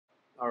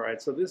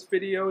Alright, so this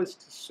video is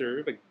to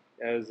serve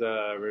as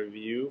a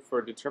review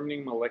for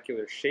determining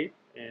molecular shape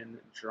and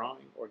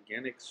drawing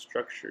organic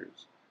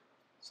structures.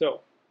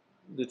 So,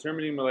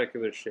 determining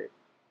molecular shape.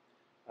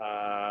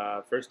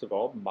 First of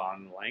all,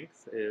 bond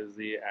length is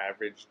the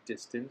average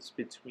distance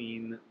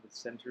between the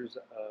centers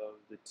of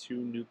the two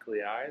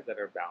nuclei that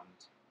are bound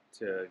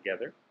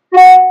together.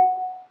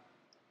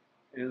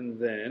 And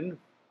then,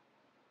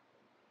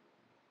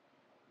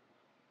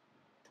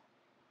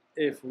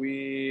 if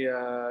we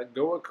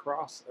go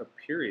across a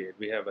period,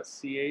 we have a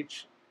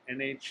CH,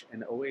 NH,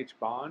 and OH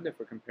bond. If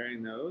we're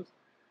comparing those,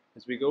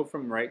 as we go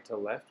from right to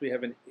left, we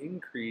have an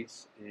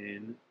increase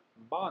in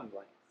bond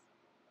length.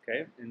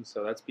 Okay, and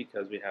so that's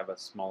because we have a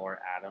smaller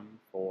atom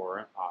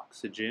for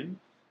oxygen.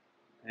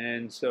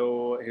 And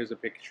so here's a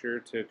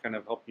picture to kind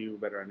of help you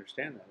better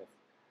understand that.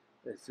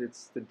 If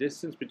it's the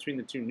distance between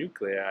the two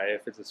nuclei,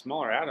 if it's a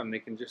smaller atom, they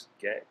can just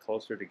get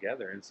closer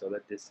together, and so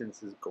that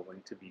distance is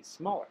going to be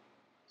smaller.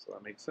 So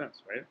that makes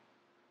sense, right?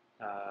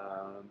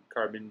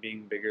 Carbon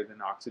being bigger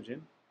than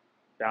oxygen,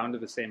 bound to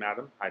the same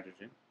atom,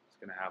 hydrogen, is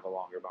going to have a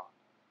longer bond.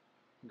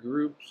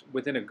 Groups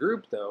within a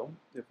group, though,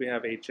 if we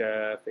have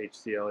HF,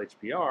 HCl,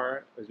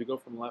 HBr, as we go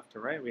from left to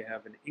right, we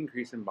have an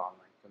increase in bond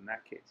length in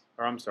that case.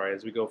 Or I'm sorry,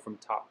 as we go from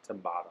top to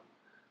bottom,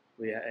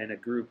 in a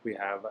group we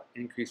have an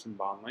increase in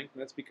bond length,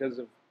 and that's because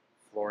of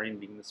fluorine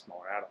being the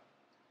smaller atom.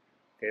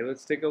 Okay,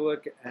 let's take a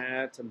look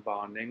at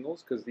bond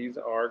angles, because these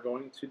are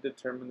going to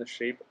determine the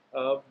shape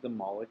of the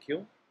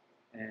molecule.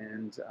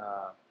 And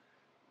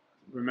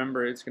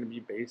remember, it's going to be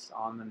based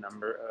on the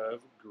number of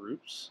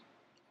groups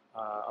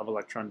of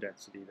electron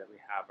density that we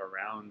have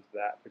around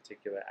that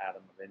particular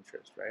atom of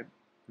interest, right?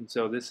 And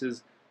so this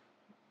is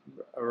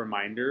a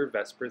reminder,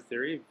 VSEPR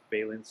theory,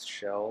 valence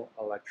shell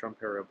electron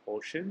pair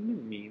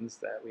repulsion, means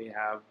that we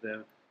have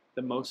the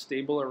most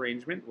stable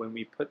arrangement when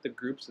we put the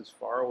groups as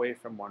far away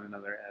from one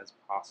another as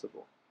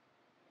possible.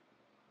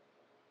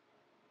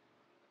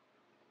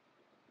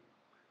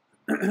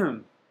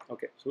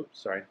 Okay, so oops,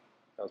 sorry,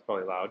 that was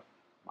probably loud,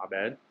 my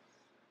bad.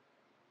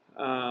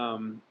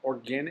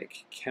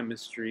 Organic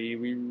chemistry,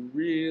 we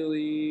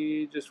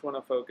really just want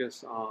to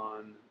focus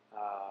on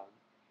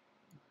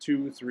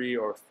 2, 3,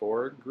 or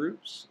 4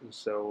 groups. And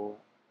so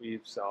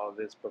we've saw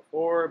this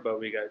before, but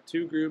we got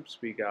 2 groups.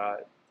 We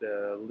got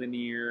the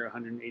linear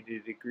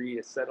 180-degree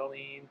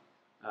acetylene.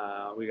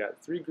 We got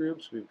 3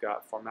 groups. We've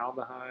got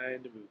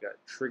formaldehyde. We've got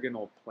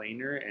trigonal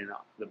planar, and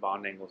the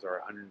bond angles are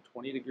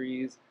 120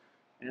 degrees.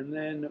 And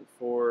then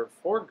for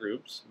 4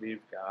 groups,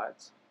 we've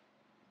got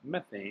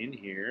methane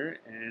here,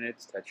 and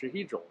it's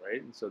tetrahedral,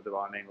 right? And so the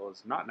bond angle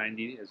is not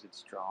 90 as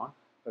it's drawn,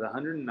 but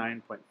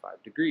 109.5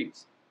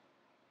 degrees.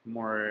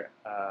 More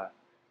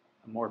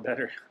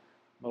better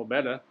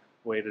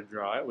way to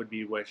draw it would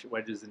be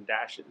wedges and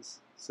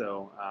dashes.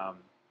 So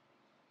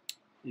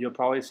you'll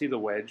probably see the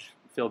wedge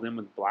filled in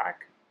with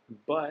black,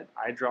 but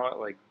I draw it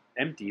like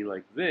empty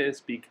like this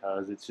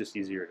because it's just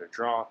easier to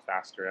draw,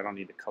 faster. I don't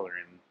need to color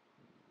in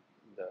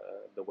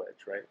the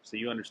wedge, right? So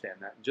you understand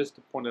that. Just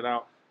to point it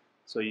out,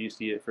 so you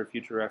see it for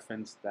future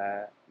reference.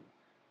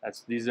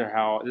 This is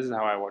how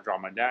I draw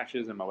my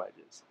dashes and my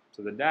wedges.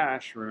 So the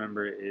dash,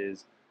 remember,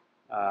 is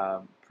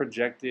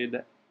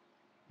projected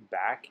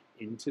back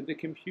into the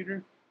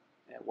computer,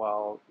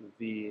 while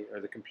the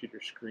computer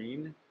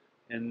screen,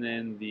 and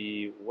then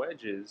the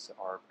wedges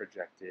are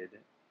projected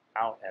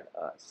out at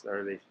us,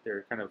 or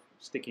they're kind of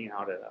sticking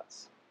out at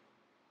us,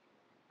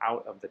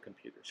 out of the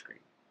computer screen.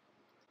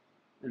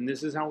 And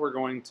this is how we're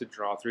going to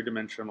draw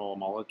 3-dimensional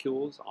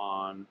molecules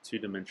on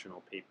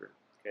 2-dimensional paper.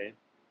 Okay,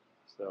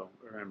 so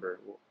remember,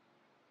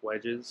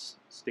 wedges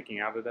sticking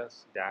out at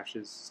us,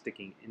 dashes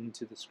sticking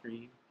into the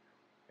screen.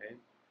 Okay.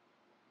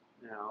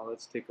 Now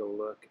let's take a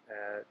look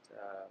at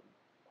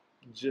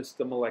just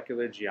the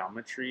molecular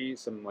geometry,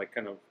 some like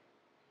kind of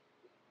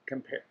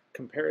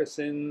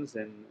comparisons,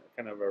 and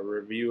kind of a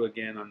review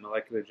again on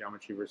molecular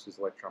geometry versus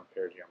electron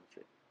pair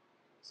geometry.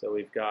 So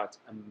we've got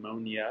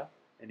ammonia,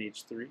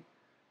 NH3.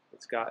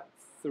 It's got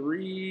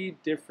 3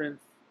 different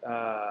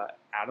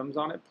atoms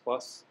on it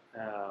plus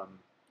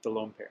the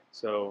lone pair.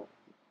 So,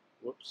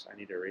 whoops, I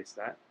need to erase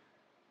that.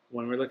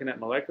 When we're looking at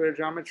molecular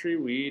geometry,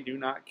 we do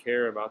not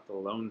care about the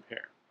lone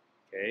pair.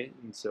 Okay,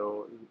 and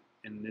so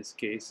in this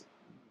case,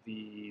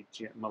 the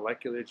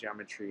molecular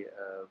geometry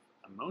of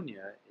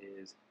ammonia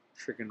is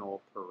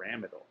trigonal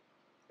pyramidal.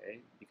 Okay,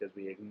 because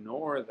we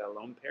ignore the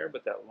lone pair,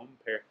 but that lone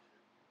pair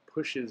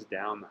pushes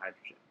down the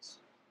hydrogens.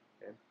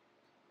 Okay,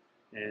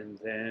 and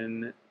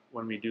then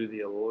when we do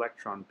the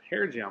electron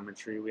pair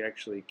geometry, we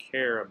actually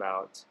care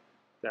about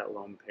that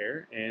lone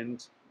pair,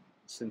 and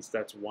since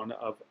that's one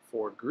of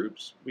 4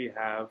 groups, we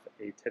have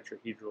a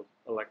tetrahedral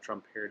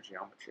electron pair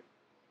geometry.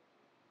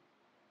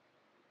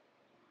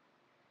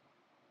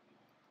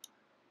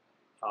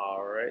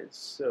 Alright,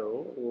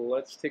 so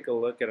let's take a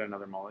look at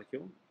another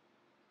molecule.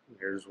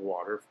 Here's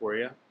water for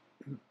you.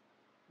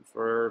 If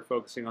we're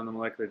focusing on the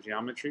molecular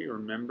geometry,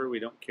 remember we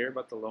don't care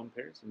about the lone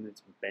pairs and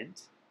it's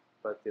bent,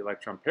 but the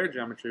electron pair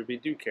geometry we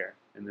do care,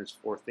 and there's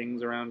 4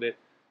 things around it,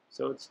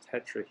 so it's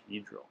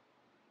tetrahedral.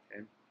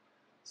 Okay?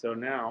 So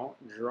now,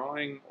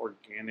 drawing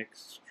organic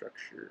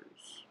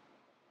structures.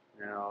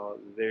 Now,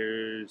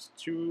 there's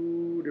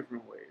two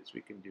different ways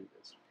we can do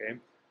this, okay?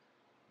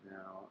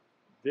 Now,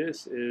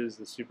 this is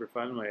the super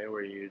fun way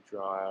where you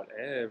draw out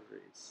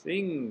every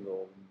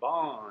single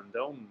bond.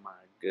 Oh my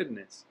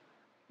goodness.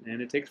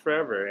 And it takes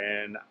forever,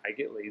 and I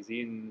get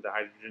lazy, and the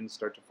hydrogens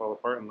start to fall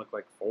apart and look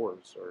like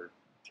fours, or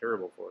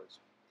terrible fours.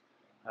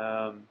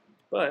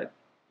 But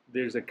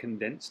there's a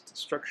condensed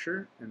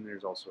structure, and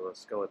there's also a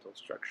skeletal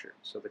structure.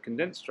 So the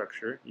condensed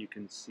structure, you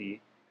can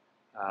see,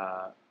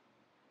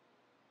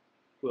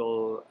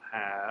 will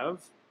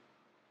have,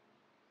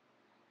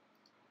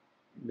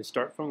 we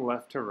start from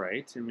left to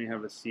right, and we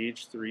have a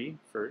CH3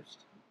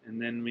 first,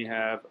 and then we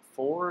have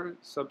 4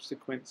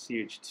 subsequent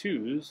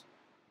CH2s,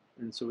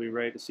 and so we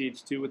write a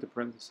CH2 with the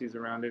parentheses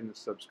around it and a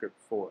subscript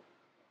 4.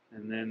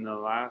 And then the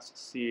last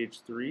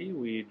CH3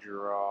 we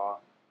draw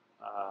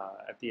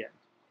at the end,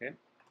 okay?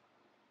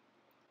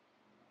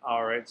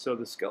 All right, so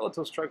the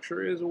skeletal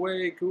structure is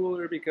way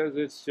cooler because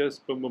it's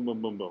just boom, boom,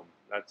 boom, boom, boom.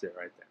 That's it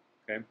right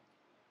there, okay?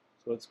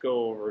 So let's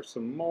go over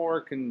some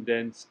more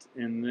condensed,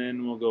 and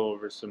then we'll go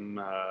over some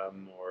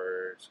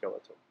more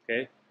skeletal,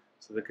 okay?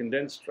 So the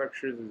condensed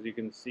structures, as you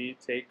can see,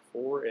 take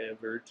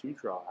forever to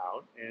draw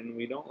out, and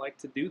we don't like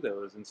to do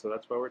those, and so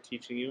that's why we're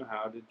teaching you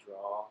how to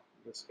draw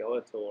the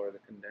skeletal or the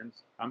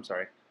condensed,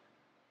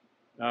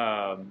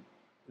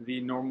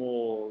 the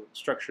normal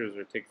structures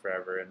are take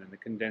forever, and then the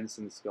condensed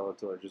and the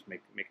skeletal are just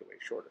make it way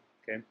shorter,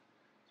 okay?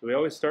 So we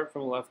always start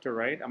from left to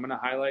right. I'm going to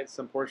highlight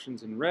some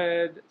portions in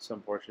red, some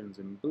portions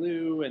in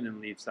blue, and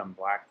then leave some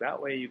black. That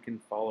way you can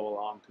follow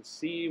along to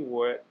see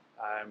what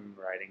I'm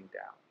writing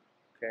down,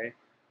 okay?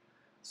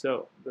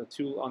 So the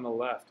two on the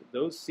left,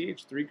 those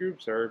CH3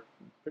 groups are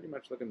pretty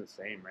much looking the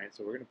same, right?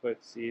 So we're going to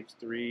put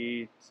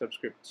CH3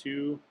 subscript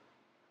 2,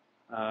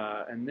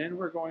 and then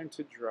we're going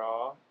to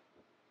draw,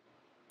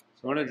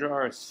 so I want to draw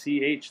our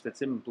CH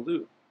that's in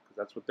blue, because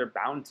that's what they're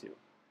bound to.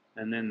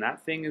 And then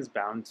that thing is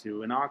bound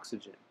to an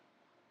oxygen.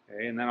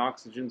 Okay, and that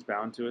oxygen's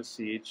bound to a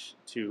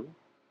CH2,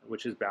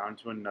 which is bound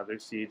to another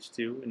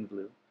CH2 in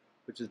blue,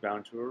 which is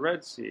bound to a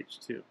red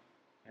CH2.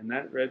 And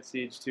that red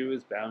CH2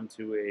 is bound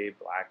to a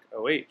black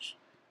OH.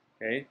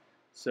 Okay,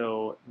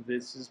 so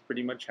this is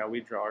pretty much how we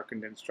draw our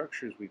condensed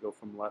structures. We go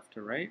from left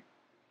to right,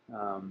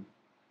 and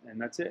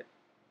that's it.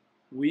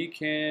 We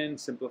can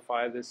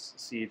simplify this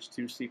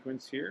CH2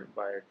 sequence here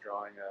by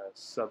drawing a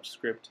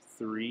subscript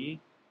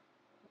 3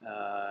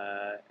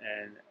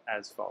 and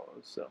as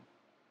follows. So,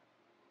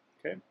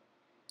 okay.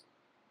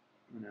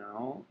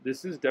 Now,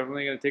 this is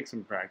definitely going to take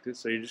some practice,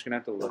 so you're just going to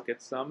have to look at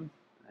some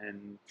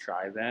and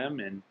try them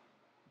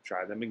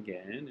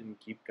again and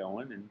keep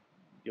going, and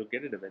you'll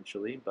get it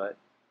eventually, but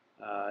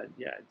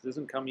yeah, it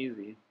doesn't come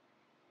easy.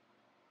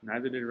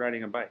 Neither did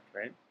riding a bike,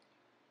 right?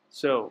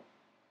 So,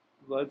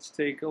 let's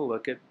take a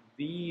look at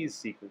these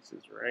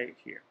sequences right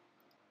here.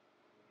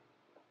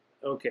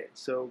 Okay,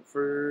 so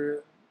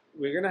we're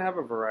going to have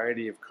a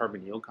variety of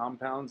carbonyl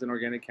compounds in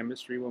organic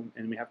chemistry,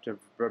 and we have to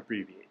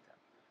abbreviate them.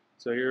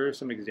 So here are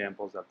some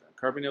examples of them.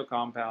 Carbonyl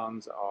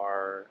compounds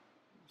are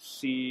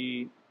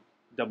C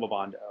double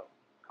bond O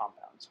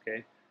compounds,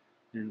 okay?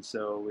 And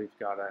so we've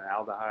got an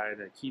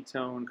aldehyde, a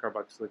ketone,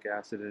 carboxylic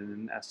acid, and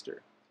an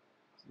ester.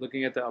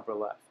 Looking at the upper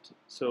left.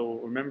 So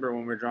remember,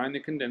 when we're drawing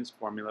the condensed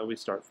formula, we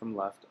start from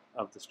left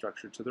of the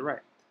structure to the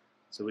right.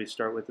 So we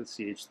start with the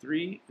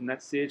CH3, and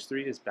that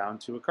CH3 is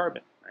bound to a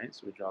carbon, right?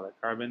 So we draw that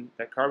carbon.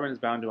 That carbon is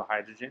bound to a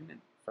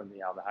hydrogen from the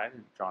aldehyde,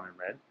 and drawn in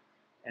red.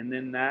 And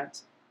then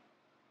that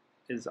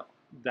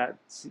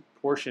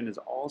portion is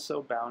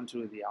also bound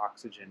to the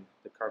oxygen,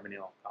 the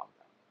carbonyl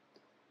compound.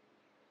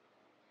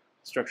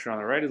 The structure on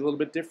the right is a little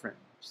bit different.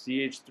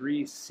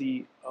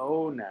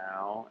 CH3CO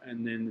now,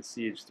 and then the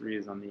CH3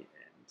 is on the end.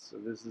 So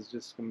this is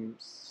just some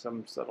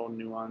subtle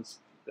nuance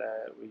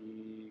that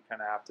we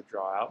kind of have to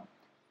draw out.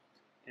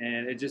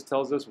 And it just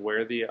tells us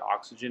where the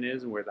oxygen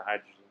is and where the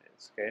hydrogen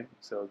is, okay?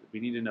 So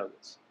we need to know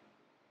this.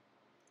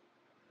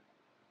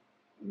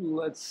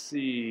 Let's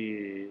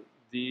see.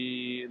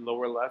 The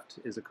lower left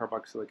is a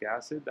carboxylic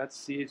acid. That's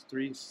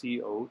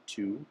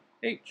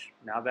CH3CO2H.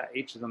 Now that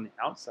H is on the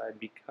outside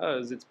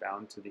because it's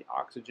bound to the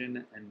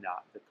oxygen and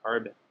not the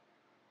carbon.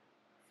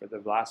 For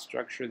the last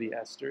structure, the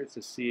ester, it's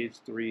a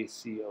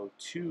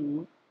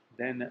CH3CO2,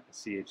 then a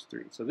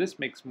CH3. So this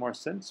makes more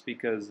sense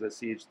because the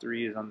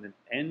CH3 is on the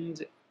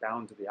end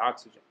bound to the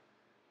oxygen.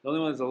 The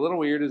only one that's a little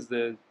weird is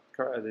the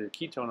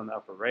ketone on the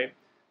upper right,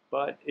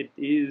 but it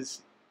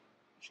is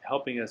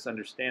helping us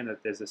understand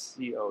that there's a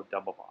CO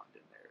double bond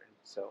in there.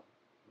 So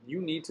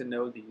you need to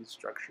know these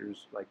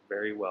structures like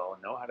very well,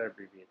 know how to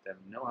abbreviate them,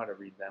 know how to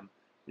read them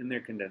in their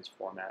condensed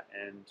format,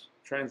 and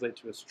translate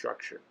to a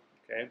structure,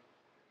 okay?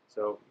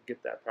 So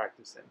get that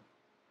practice in.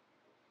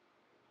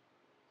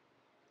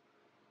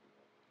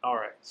 All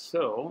right,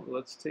 so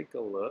let's take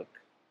a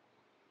look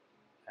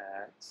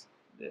at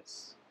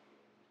this.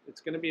 It's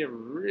going to be a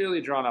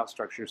really drawn out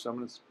structure, so I'm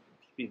going to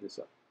speed this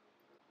up.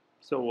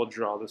 So we'll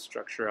draw the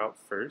structure out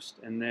first,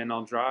 and then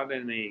I'll draw it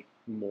in a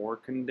more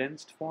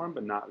condensed form,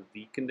 but not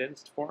the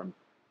condensed form.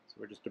 So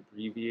we're just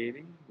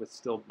abbreviating with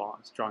still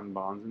strong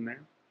bonds in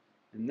there.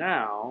 And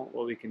now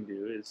what we can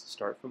do is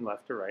start from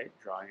left to right,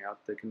 drawing out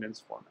the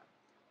condensed format.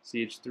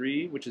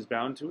 CH3, which is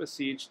bound to a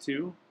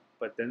CH2,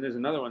 but then there's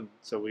another one,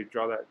 so we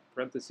draw that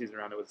parentheses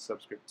around it with a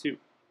subscript 2.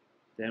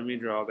 Then we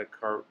draw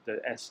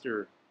the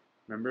ester.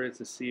 Remember,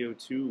 it's a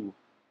CO2,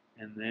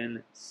 and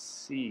then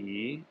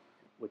C,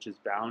 which is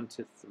bound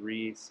to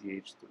 3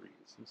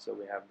 CH3s. And so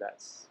we have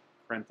that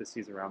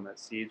parentheses around that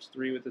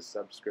CH3 with a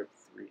subscript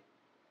 3.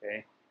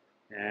 Okay,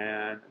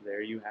 and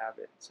there you have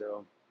it.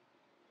 So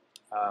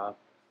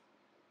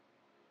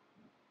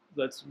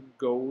let's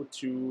go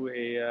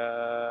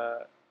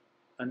to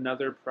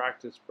another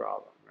practice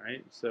problem,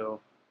 right? So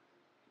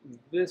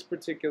this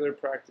particular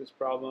practice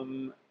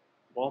problem,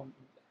 well,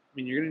 I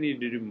mean, you're going to need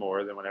to do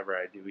more than whatever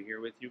I do here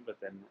with you, but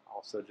then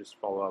also just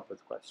follow up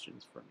with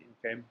questions for me,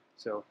 okay?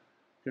 So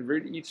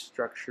convert each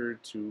structure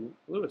to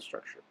Lewis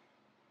structure.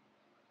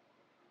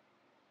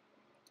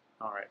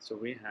 All right, so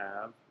we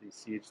have the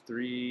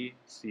CH3,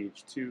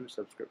 CH2,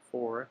 subscript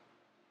 4,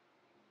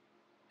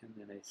 and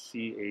then a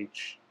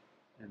CH,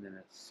 and then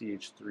a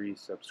CH3,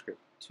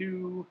 subscript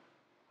 2.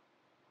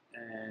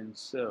 And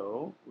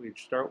so we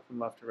start from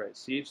left to right.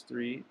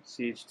 CH3,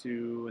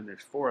 CH2, and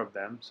there's 4 of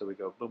them. So we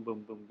go boom,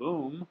 boom, boom,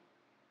 boom.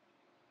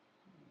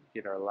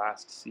 Get our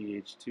last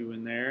CH2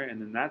 in there, and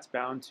then that's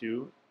bound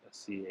to a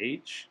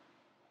CH.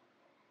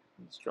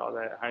 Let's draw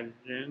that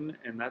hydrogen,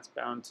 and that's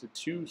bound to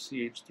 2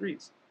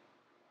 CH3s.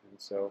 And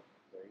so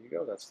there you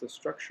go. That's the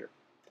structure.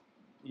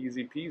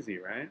 Easy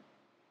peasy, right?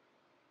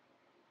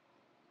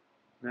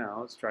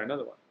 Now let's try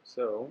another one.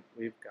 So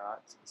we've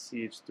got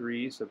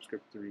CH3,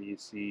 subscript 3,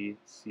 C,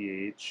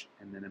 CH,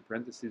 and then in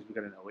parentheses we've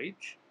got an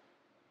OH,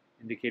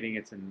 indicating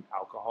it's an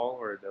alcohol,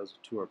 or those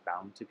two are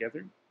bound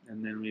together.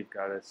 And then we've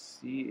got a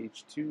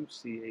CH2,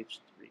 CH3.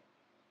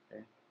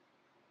 Okay.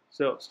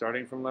 So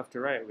starting from left to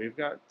right, we've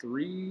got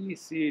 3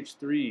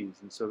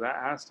 CH3s, and so that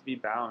has to be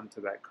bound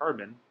to that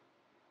carbon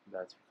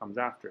that comes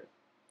after it.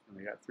 And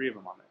we got 3 of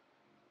them on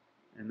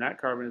there. And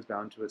that carbon is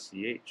bound to a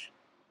CH,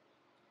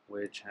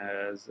 which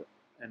has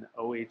an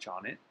OH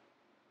on it,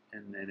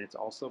 and then it's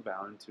also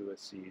bound to a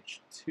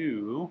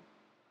CH2,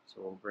 so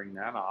we'll bring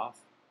that off,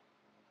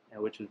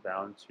 and which is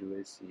bound to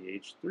a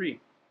CH3.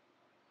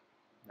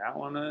 That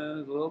one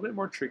is a little bit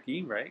more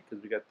tricky, right?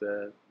 Because we got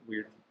the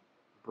weird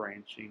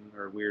branching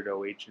or weird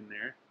OH in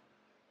there,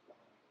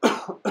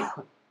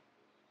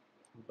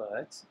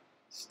 but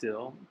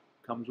still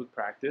comes with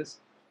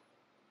practice.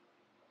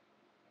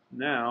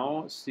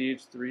 Now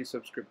CH3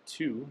 subscript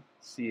 2,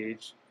 CHO.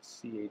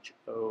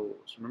 So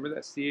remember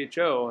that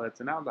CHO, that's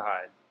an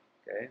aldehyde.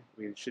 Okay,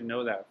 we should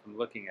know that from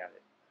looking at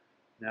it.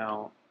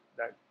 Now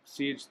that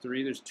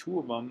CH3, there's 2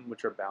 of them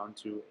which are bound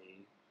to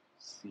a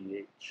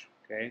CH.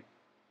 Okay,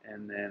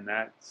 and then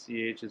that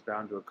CH is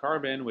bound to a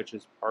carbon which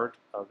is part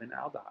of an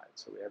aldehyde.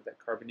 So we have that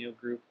carbonyl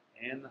group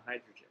and the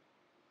hydrogen.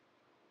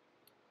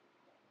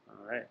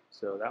 All right,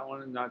 so that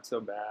one is not so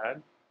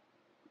bad.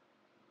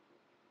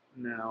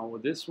 Now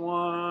this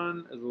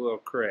one is a little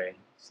cray,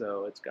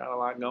 so it's got a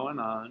lot going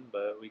on,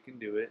 but we can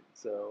do it.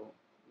 So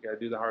we got to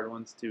do the hard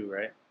ones too,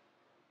 right?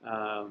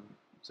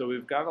 So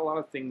we've got a lot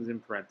of things in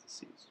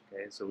parentheses.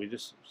 Okay, so we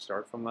just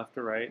start from left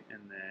to right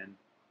and then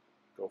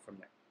go from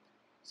there.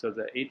 So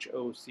the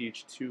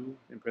HOCH2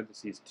 in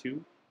parentheses 2,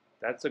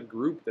 that's a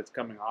group that's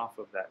coming off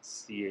of that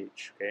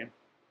CH. Okay,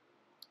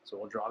 so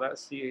we'll draw that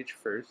CH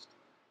first,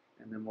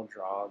 and then we'll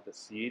draw the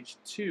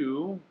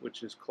CH2,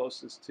 which is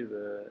closest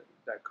to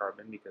that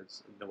carbon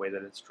because in the way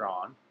that it's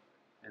drawn.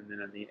 And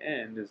then at the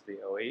end is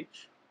the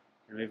OH.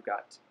 And we've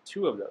got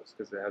 2 of those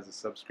because it has a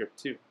subscript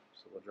 2.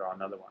 So we'll draw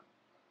another one.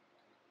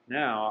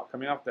 Now,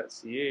 coming off that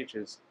CH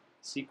is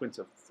a sequence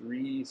of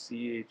 3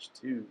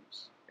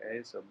 CH2s.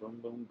 Okay, so boom,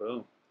 boom,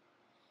 boom.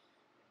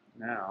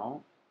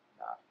 Now,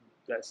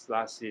 that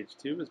last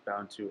CH2 is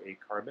bound to a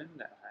carbon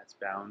that's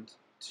bound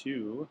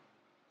to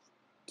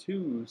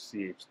 2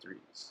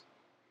 CH3s.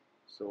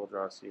 So we'll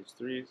draw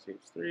CH3,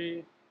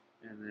 CH3,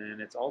 and then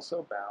it's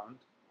also bound,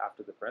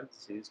 after the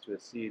parentheses, to a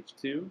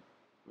CH2,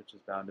 which is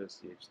bound to a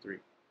CH3.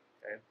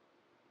 Okay?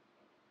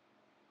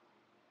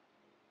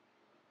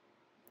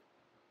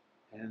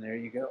 And there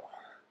you go.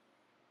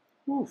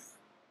 Oof.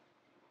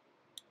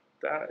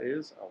 That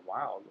is a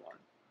wild one.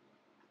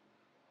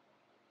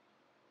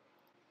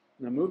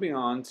 Now moving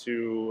on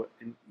to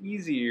an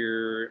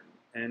easier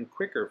and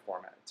quicker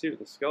format too,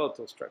 the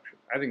skeletal structure.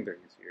 I think they're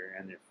easier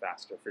and they're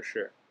faster for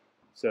sure.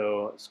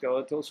 So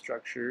skeletal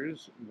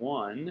structures,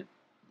 one,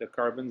 the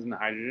carbons and the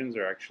hydrogens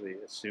are actually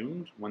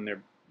assumed when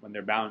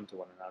they're bound to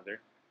one another,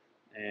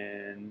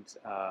 and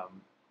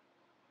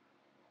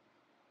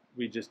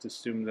we just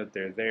assume that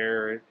they're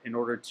there in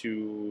order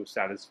to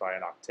satisfy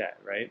an octet,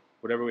 right?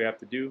 Whatever we have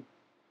to do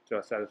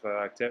to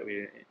satisfy an octet,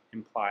 we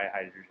imply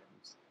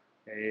hydrogens.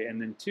 Okay,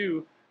 and then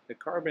 2, the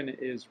carbon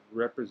is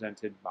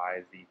represented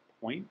by the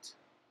point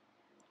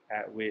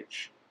at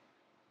which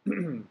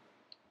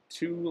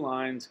 2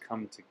 lines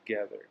come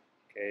together,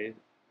 okay?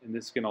 And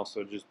this can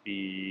also just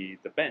be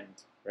the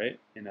bend, right?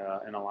 In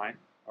a line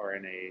or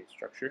in a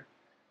structure.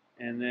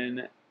 And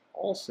then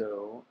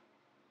also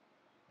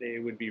they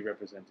would be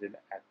represented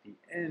at the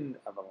end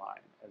of a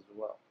line as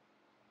well.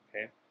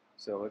 Okay,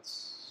 so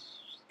let's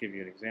give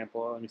you an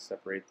example. Let me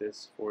separate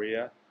this for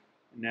you.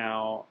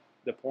 Now,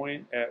 the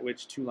point at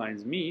which two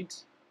lines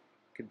meet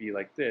could be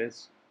like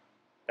this.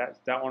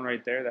 That one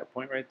right there, that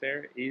point right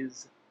there,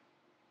 is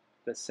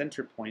the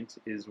center point,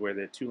 is where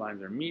the two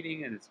lines are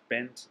meeting, and it's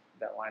bent.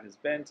 That line is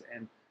bent,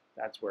 and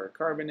that's where a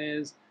carbon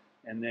is.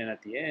 And then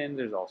at the end,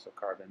 there's also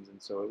carbons,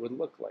 and so it would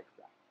look like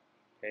that.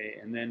 Okay,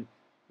 and then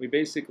we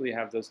basically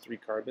have those three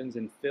carbons,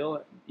 and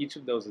each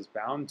of those is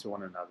bound to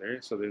one another,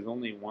 so there's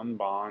only one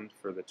bond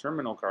for the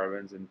terminal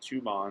carbons and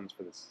two bonds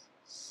for the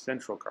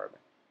central carbon.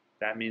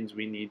 That means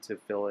we need to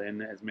fill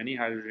in as many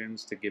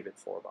hydrogens to give it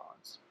 4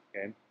 bonds.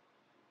 Okay.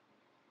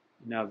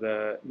 Now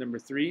the number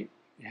 3,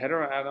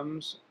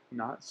 heteroatoms,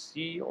 not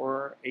C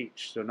or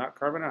H, so not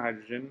carbon or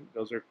hydrogen,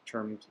 those are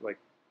termed like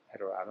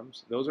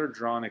heteroatoms. Those are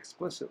drawn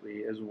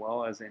explicitly as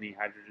well as any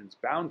hydrogens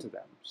bound to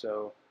them.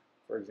 So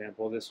for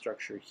example, this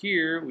structure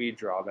here, we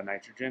draw the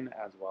nitrogen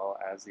as well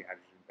as the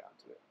hydrogen bound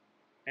to it.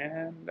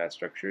 And that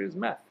structure is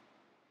meth.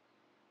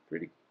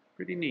 Pretty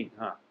neat,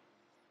 huh?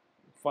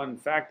 Fun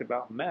fact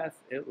about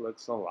meth, it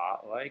looks a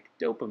lot like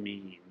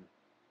dopamine,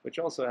 which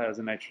also has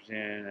a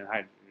nitrogen and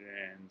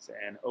hydrogens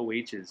and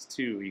OHs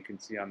too. You can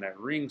see on that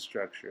ring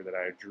structure that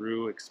I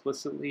drew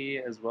explicitly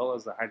as well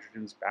as the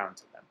hydrogens bound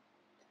to them.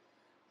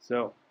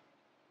 So,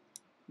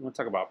 you want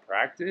to talk about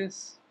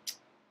practice?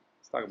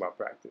 Let's talk about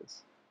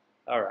practice.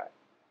 All right.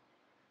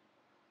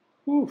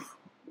 Whew,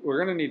 we're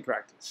going to need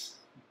practice,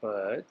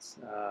 but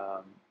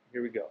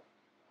here we go.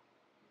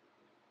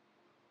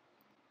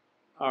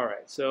 All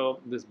right, so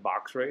this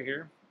box right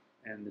here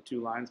and the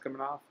 2 lines coming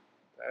off,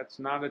 that's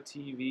not a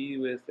TV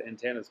with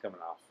antennas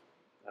coming off.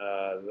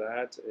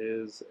 That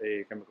is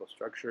a chemical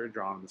structure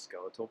drawn in the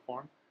skeletal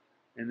form.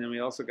 And then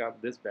we also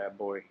got this bad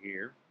boy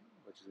here,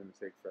 which is going to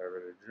take forever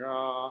to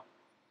draw,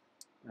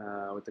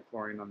 with the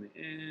chlorine on the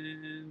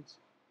end.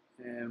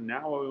 And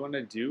now what we want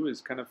to do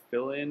is kind of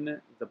fill in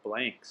the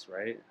blanks,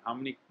 right?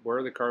 Where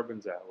are the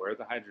carbons at? Where are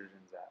the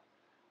hydrogens at?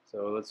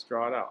 So let's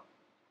draw it out.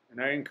 And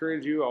I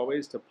encourage you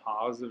always to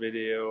pause the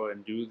video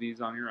and do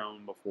these on your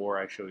own before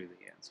I show you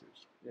the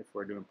answers, if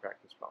we're doing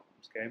practice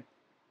problems, okay?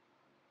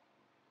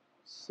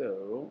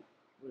 So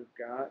we've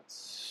got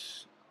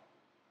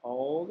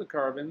all the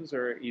carbons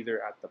are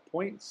either at the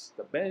points,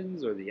 the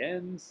bends, or the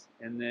ends,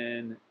 and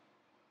then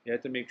you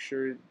have to make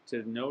sure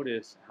to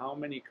notice how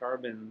many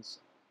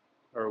carbons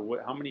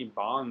or how many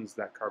bonds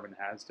that carbon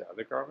has to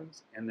other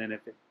carbons, and then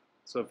if it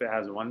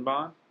has 1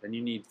 bond, then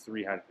you need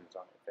 3 hydrogens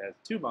on it. If it has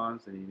 2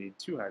 bonds, then you need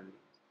 2 hydrogens.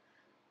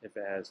 If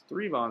it has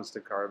 3 bonds to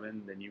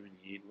carbon, then you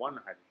need 1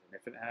 hydrogen.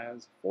 If it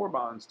has 4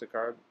 bonds to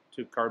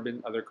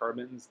other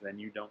carbons, then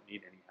you don't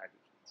need any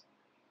hydrogens.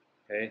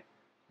 Okay,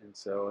 and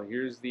so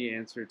here's the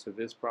answer to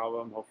this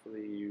problem.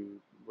 Hopefully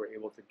you were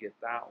able to get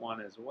that one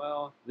as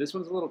well. This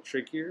one's a little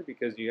trickier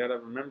because you got to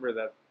remember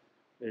that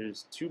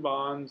there's 2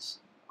 bonds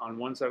on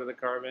one side of the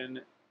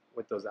carbon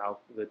with those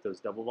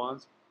double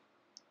bonds,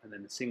 and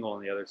then a single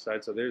on the other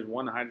side. So there's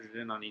 1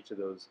 hydrogen on each of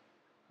those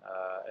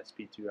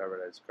sp2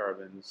 hybridized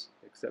carbons,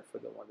 except for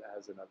the one that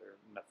has another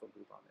methyl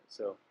group on it.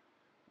 So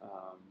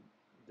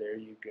there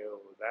you go.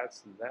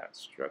 That's that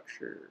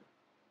structure.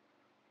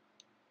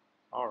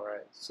 All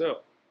right, so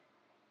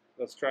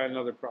let's try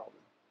another problem.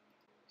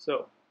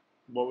 So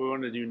what we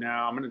want to do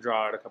now, I'm going to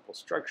draw out a couple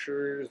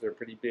structures. They're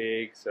pretty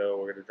big, so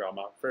we're going to draw them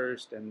out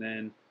first, and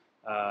then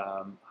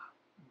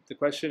the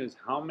question is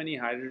how many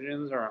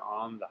hydrogens are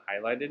on the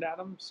highlighted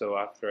atom. So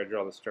after I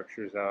draw the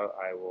structures out,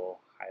 I will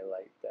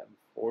highlight them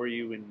for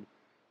you in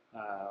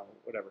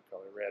whatever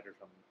color, red or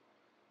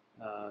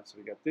something. So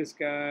we got this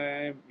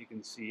guy. You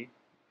can see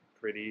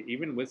pretty,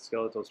 even with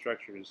skeletal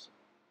structures,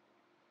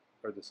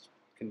 or this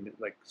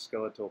like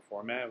skeletal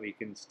format, we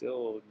can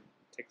still,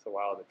 it takes a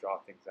while to draw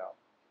things out.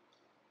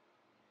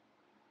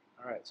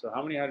 All right, so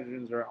how many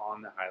hydrogens are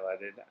on the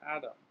highlighted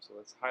atom? So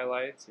let's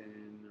highlight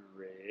in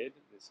red,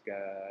 this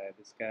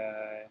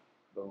guy,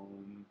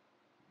 boom,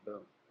 boom.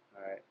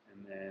 All right,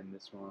 and then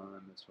this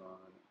one, this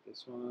one,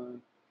 this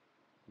one,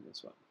 and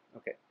this one.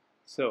 Okay,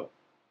 so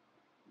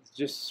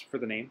just for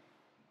the name,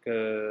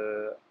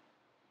 the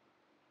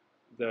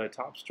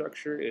top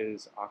structure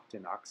is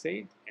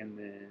octanoxate, and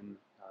then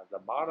the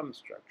bottom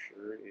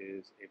structure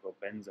is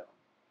avobenzone.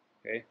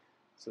 Okay,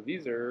 so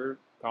these are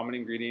common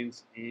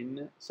ingredients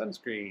in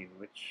sunscreen,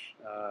 which,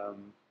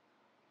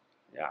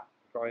 yeah,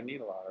 probably need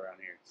a lot around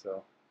here.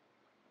 So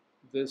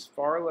this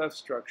far left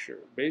structure,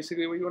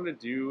 basically what you want to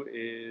do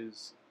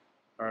is,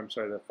 or I'm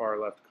sorry, the far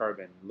left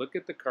carbon, look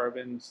at the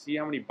carbon, see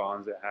how many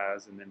bonds it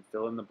has, and then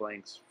fill in the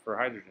blanks for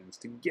hydrogens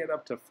to get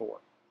up to 4,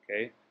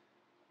 okay?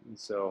 And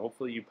so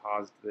hopefully you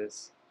paused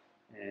this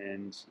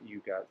and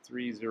you got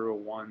 3, 0,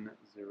 1,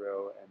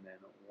 0, and then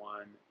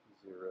 1,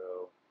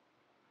 0,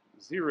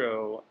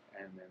 0,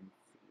 and then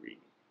 3.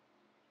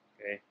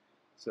 Okay,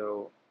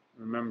 so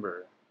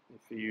remember,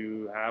 if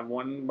you have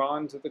 1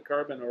 bond to the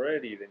carbon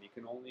already, then you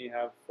can only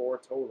have 4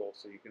 total,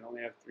 so you can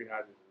only have 3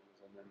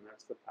 hydrogens, and then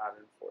that's the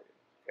pattern for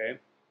you. Okay.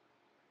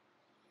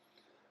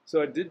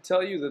 So I did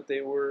tell you that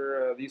they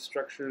were these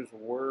structures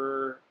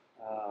were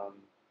um,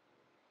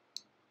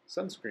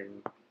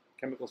 sunscreen,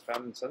 chemicals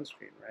found in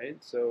sunscreen,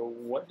 right? So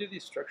what do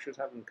these structures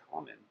have in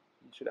common?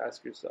 You should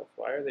ask yourself,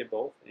 why are they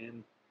both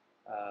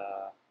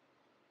uh,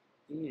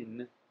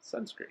 in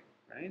sunscreen,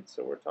 right?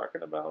 So we're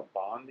talking about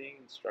bonding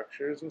and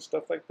structures and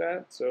stuff like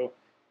that. So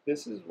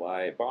this is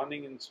why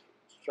bonding and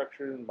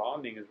structure and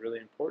bonding is really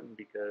important,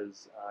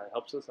 because it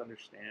helps us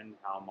understand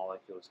how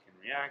molecules can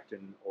react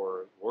and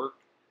or work,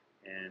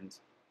 and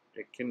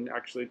it can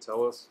actually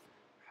tell us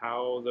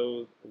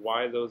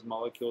why those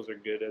molecules are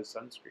good as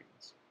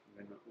sunscreens.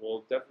 And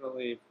we'll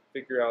definitely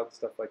figure out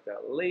stuff like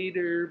that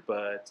later,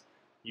 but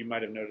you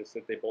might have noticed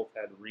that they both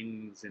had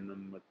rings in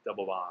them with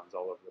double bonds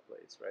all over the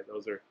place, right?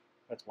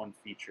 That's one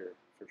feature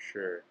for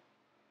sure.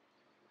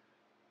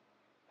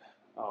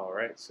 All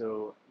right,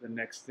 so the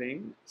next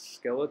thing,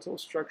 skeletal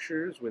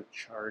structures with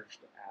charged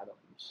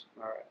atoms.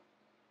 All right.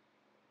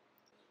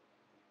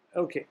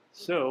 Okay,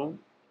 so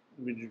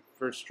the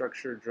first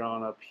structure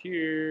drawn up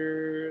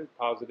here,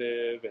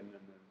 positive, and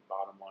then the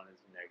bottom one is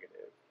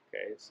negative.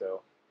 Okay,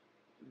 so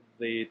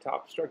the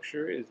top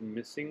structure is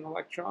missing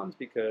electrons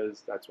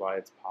because that's why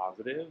it's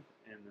positive,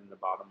 and then the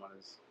bottom one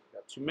is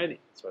got too many,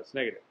 so it's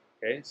negative.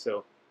 Okay,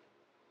 so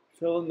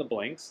fill in the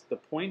blanks. The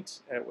point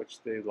at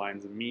which the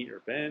lines meet or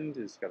bend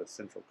is got a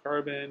central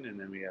carbon, and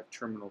then we have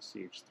terminal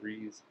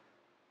CH3s.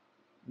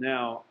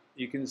 Now,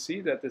 you can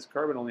see that this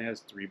carbon only has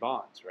 3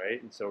 bonds, right?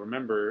 And so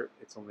remember,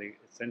 it's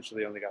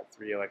essentially only got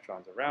 3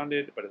 electrons around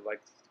it, but it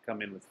likes to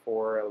come in with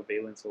 4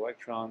 valence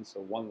electrons,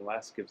 so one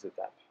less gives it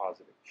that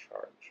positive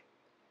charge.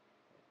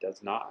 It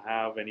does not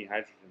have any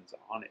hydrogens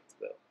on it,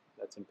 though.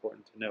 That's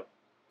important to note.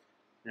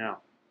 Now,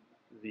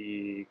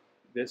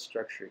 this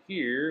structure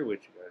here,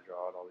 which you gotta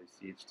draw out all these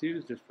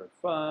CH2s just for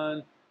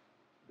fun,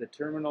 the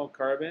terminal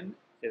carbon,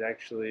 it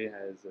actually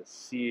has a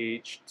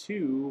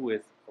CH2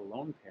 with a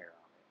lone pair on it.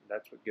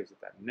 That's what gives it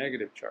that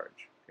negative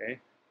charge, okay?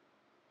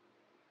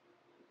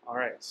 All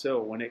right, so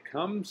when it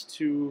comes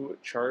to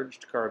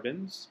charged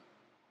carbons,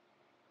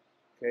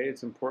 okay,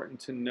 it's important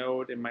to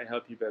note, it might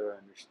help you better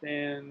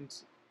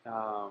understand.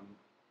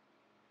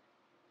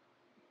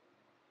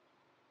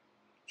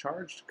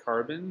 Charged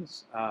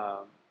carbons,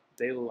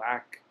 they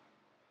lack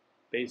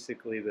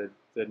basically the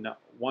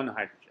one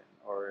hydrogen,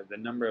 or the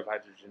number of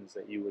hydrogens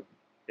that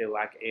they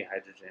lack a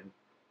hydrogen,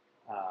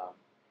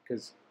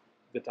 because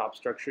the top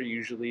structure,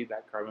 usually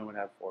that carbon would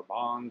have 4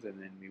 bonds,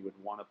 and then we would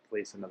want to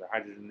place another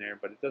hydrogen there,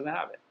 but it doesn't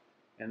have it.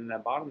 And then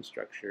that bottom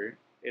structure,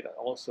 it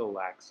also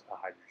lacks a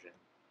hydrogen,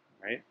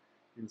 right?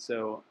 And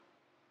so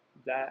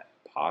that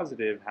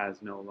positive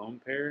has no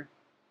lone pair,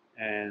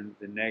 and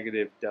the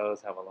negative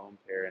does have a lone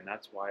pair, and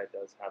that's why it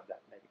does have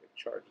that negative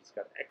charge. It's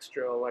got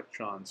extra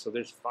electrons. So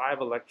there's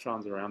 5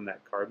 electrons around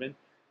that carbon,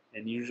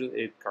 and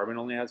usually carbon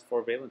only has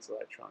 4 valence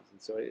electrons,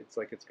 and so it's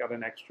like it's got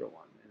an extra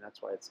one, and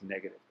that's why it's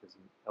negative, because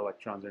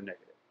electrons are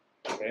negative.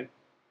 Okay.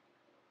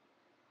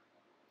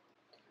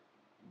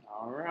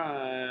 All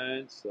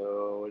right.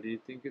 So what do you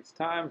think it's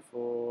time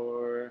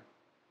for?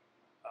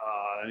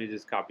 Let me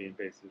just copy and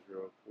paste this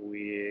real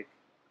quick.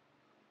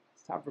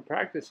 It's time for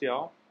practice,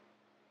 y'all.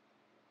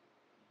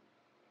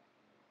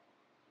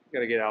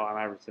 Got to get Allen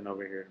Iverson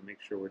over here to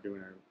make sure we're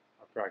doing our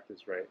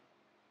practice right.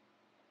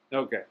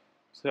 Okay,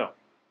 so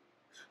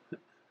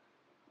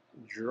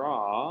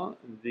draw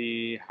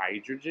the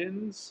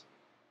hydrogens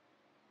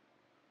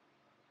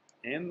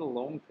and the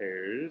lone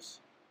pairs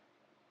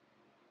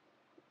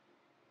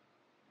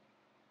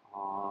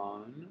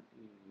on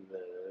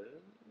the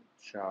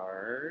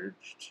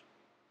charged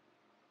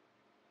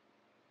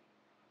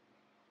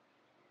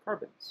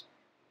carbons.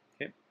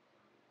 Okay.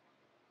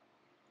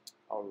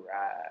 All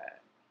right.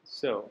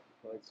 So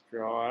let's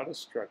draw out a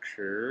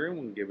structure, and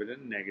we'll give it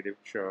a negative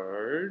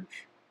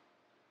charge.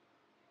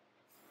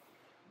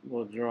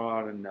 We'll draw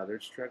out another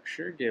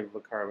structure, give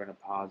the carbon a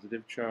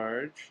positive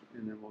charge,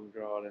 and then we'll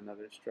draw out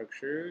another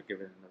structure,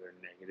 give it another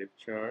negative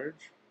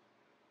charge.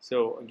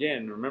 So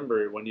again,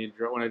 remember, when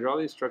I draw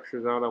these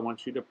structures out, I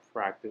want you to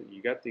practice.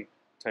 You got the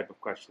type of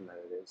question that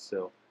it is.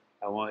 So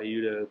I want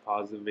you to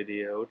pause the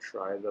video,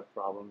 try the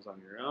problems on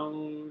your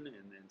own,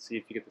 and then see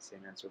if you get the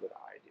same answer that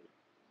I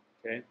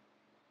do. Okay?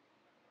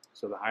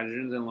 So the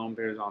hydrogens and lone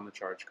pairs on the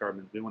charged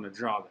carbons, we want to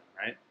draw them,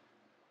 right?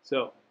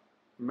 So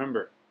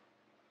remember,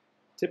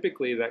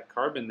 typically that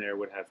carbon there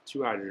would have 2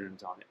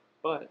 hydrogens on it.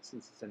 But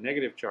since it's a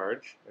negative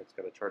charge, it's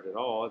got a charge at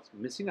all, it's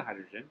missing a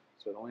hydrogen,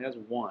 so it only has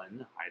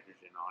 1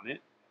 hydrogen on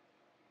it.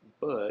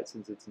 But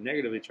since it's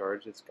negatively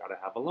charged, it's got to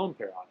have a lone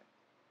pair on it.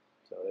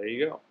 So there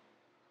you go.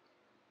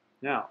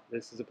 Now,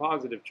 this is a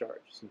positive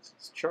charge. Since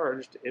it's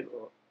charged, it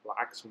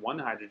lacks 1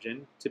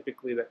 hydrogen.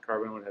 Typically, that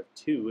carbon would have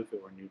 2 if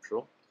it were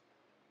neutral.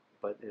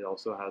 But it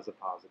also has a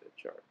positive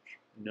charge.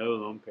 No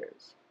lone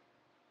pairs.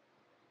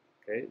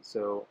 Okay,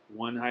 so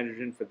 1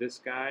 hydrogen for this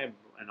guy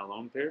and a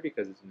lone pair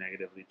because it's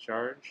negatively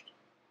charged.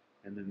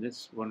 And then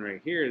this one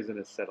right here is an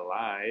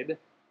acetylide,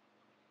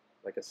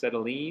 like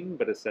acetylene,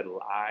 but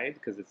acetylide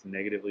because it's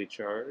negatively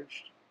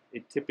charged.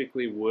 It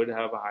typically would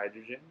have a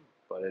hydrogen,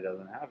 but it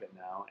doesn't have it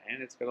now,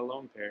 and it's got a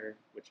lone pair,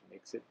 which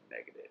makes it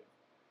negative.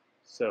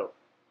 So,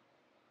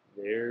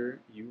 there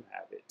you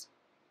have it.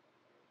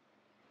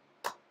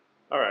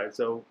 Alright,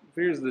 so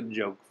here's the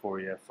joke for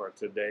you for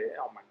today.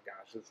 Oh my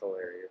gosh, it's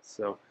hilarious.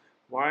 So,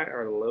 why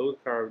are low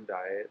carb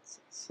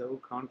diets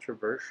so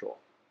controversial?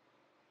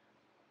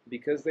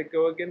 Because they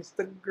go against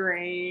the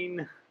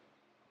grain.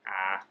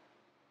 Ah,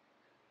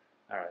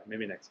 alright,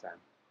 maybe next time.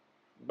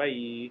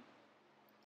 Bye.